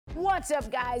What's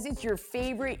up, guys? It's your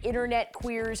favorite internet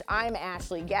queers. I'm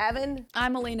Ashley Gavin.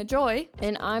 I'm Elena Joy.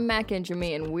 And I'm Mac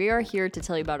Injami, and we are here to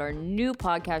tell you about our new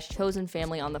podcast, Chosen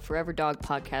Family, on the Forever Dog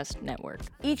Podcast Network.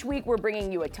 Each week, we're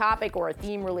bringing you a topic or a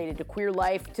theme related to queer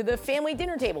life to the family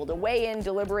dinner table to weigh in,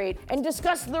 deliberate, and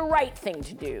discuss the right thing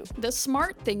to do. The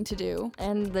smart thing to do.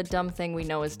 And the dumb thing we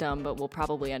know is dumb, but we'll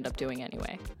probably end up doing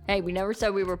anyway. Hey, we never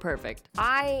said we were perfect.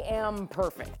 I am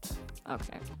perfect.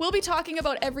 Okay. We'll be talking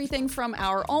about everything from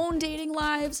our own dating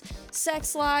lives,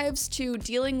 sex lives, to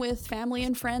dealing with family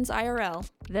and friends IRL.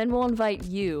 Then we'll invite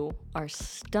you, our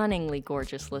stunningly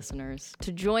gorgeous listeners,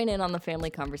 to join in on the family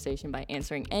conversation by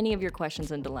answering any of your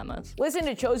questions and dilemmas. Listen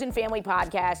to Chosen Family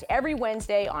Podcast every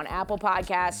Wednesday on Apple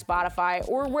Podcasts, Spotify,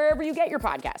 or wherever you get your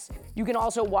podcasts. You can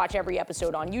also watch every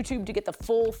episode on YouTube to get the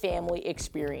full family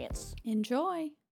experience. Enjoy.